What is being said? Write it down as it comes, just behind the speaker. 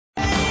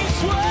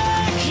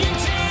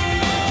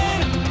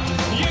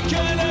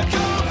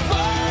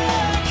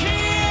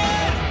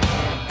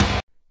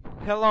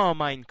Hello,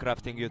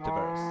 Minecrafting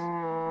YouTubers.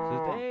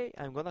 Today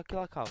I'm gonna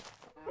kill a cow.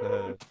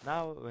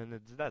 Now when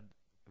it's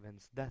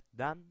that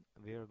done,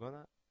 we're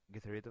gonna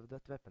get rid of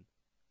that weapon.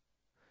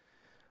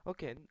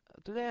 Okay,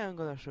 today I'm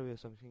gonna show you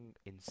something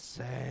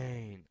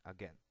insane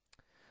again.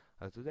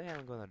 Today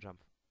I'm gonna jump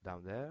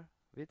down there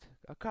with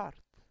a cart,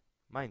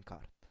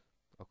 minecart.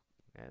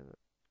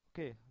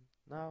 Okay,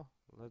 now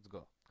let's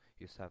go.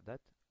 You have that.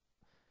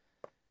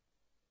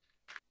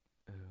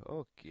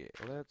 Okay,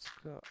 let's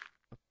go.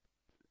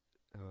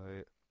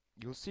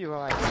 You'll see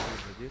why I'm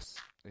doing this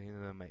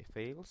in my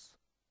fails.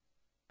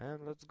 And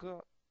let's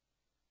go.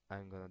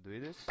 I'm gonna do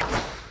this.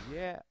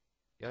 Yeah,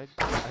 I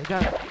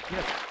done it.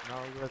 Yes.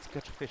 Now let's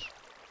catch a fish.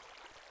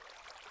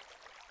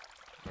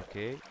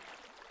 Okay,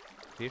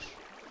 fish,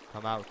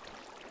 come out.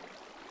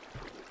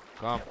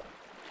 Come.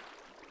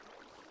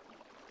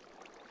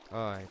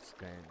 Oh, it's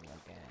going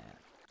again.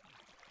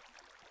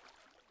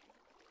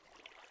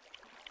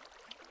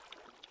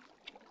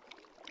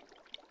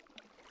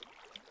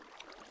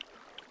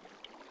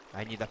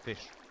 I need a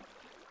fish.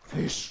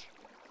 Fish!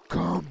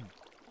 Come!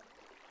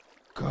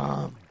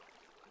 Come!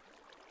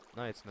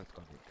 No, it's not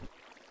coming.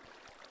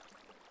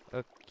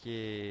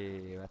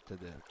 Okay, what to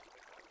do?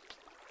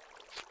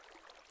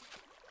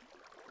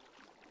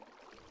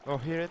 Oh,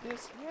 here it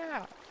is?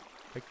 Yeah!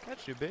 I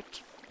catch you,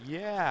 bitch!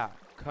 Yeah!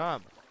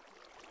 Come!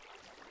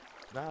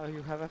 Now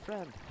you have a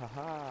friend!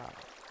 Haha!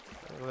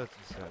 Let's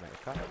destroy my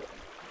car.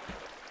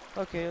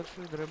 Okay, I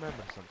should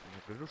remember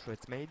something.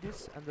 Rushwitz made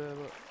this, and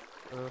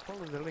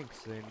follow the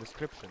links in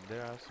description.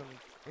 There are some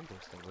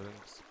interesting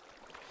links.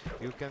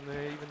 You can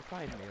even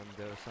find me on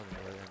the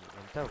somewhere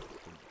and tell me.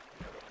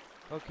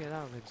 Okay,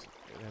 now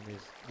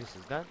this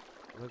is done.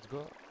 Let's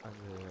go and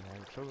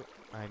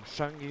I'm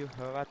showing you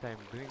what I'm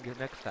doing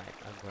next time.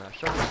 I'm gonna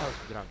show you how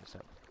to drown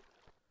yourself.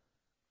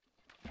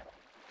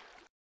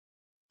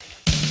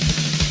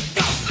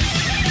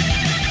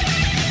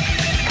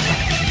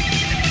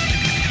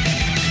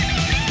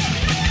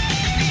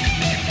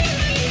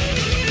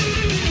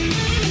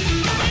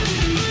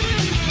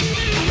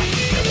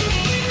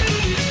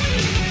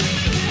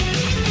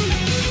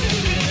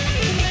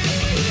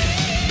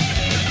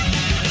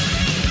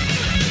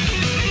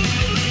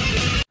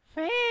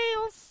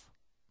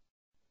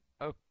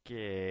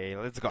 Okay,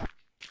 let's go.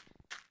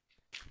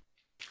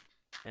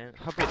 And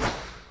hop in.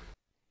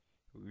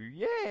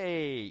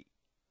 Yay!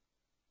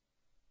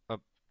 Oh,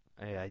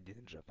 I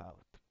didn't jump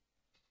out.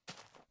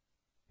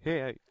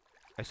 Hey,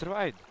 I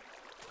survived.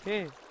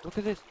 Hey, look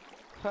at this.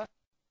 Ha.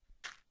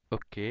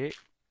 Okay.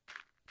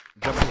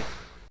 Jump in.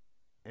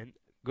 And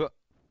go.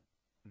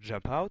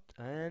 Jump out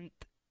and...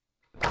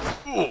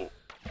 Oh.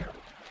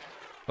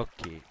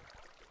 Okay.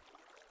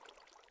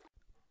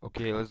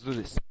 Okay, let's do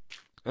this.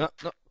 No,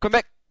 come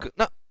back!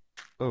 No!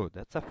 Oh,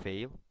 that's a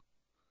fail.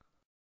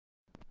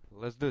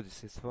 Let's do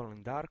this. It's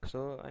falling dark,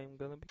 so I'm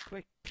gonna be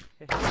quick.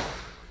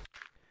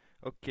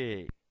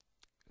 Okay.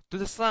 To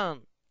the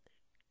sun!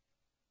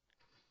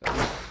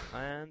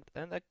 And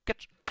I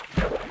catch.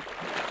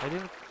 I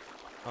didn't.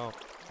 Oh,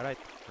 right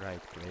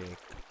click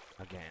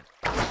again.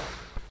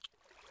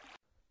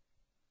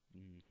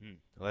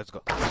 Let's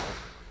go.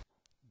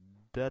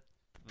 That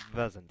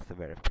wasn't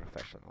very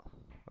professional.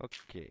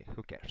 Okay,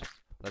 who cares?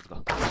 Let's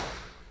go.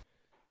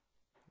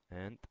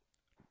 And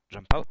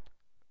jump out.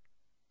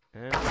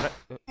 And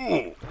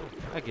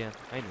again,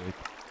 I knew it.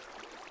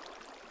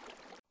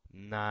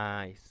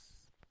 Nice.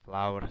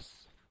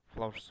 Flowers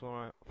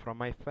from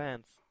my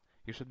fans.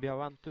 You should be a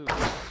one too.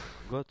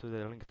 Go to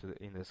the link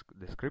in the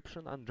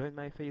description and join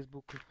my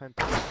Facebook fan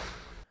page.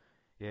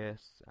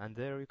 Yes, and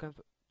there you can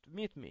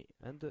meet me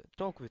and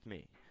talk with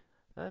me.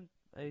 And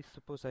I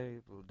suppose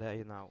I will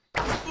die now.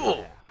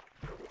 Yeah.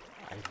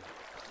 I'm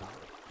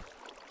sorry.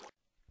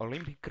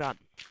 Olympic run.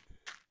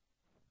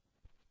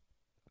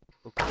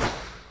 Okay.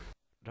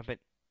 Jump in.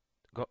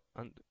 Go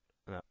and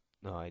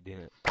no, I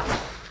didn't.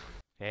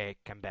 Hey,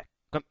 come back.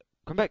 Come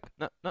back.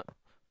 No.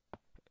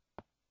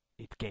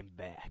 It came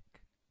back.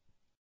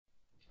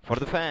 For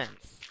the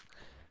fans.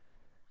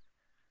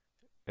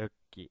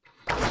 Okay.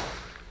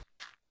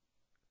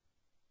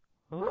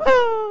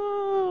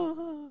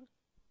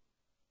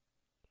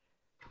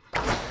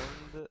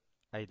 And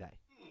I die.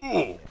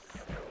 Yes.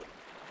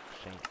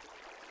 Shame.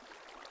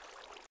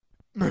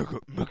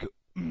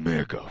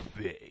 Mega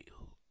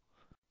fail.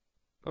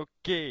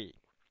 Okay.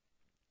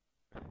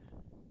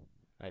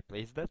 I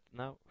place that.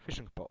 Now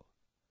fishing pole.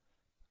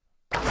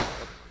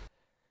 Up.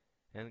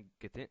 And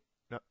get in.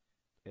 No.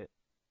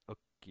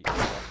 Okay.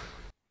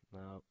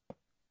 Now.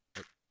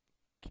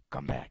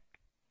 Come back.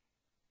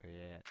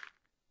 Yeah.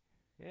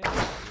 Yeah.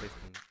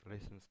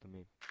 Listens to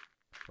me.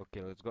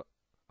 Okay, let's go.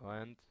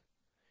 And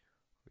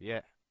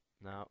yeah.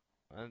 Now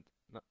and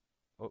no.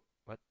 Oh,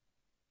 what?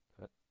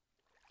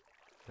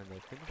 And I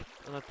finished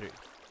on a tree.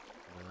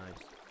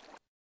 Nice.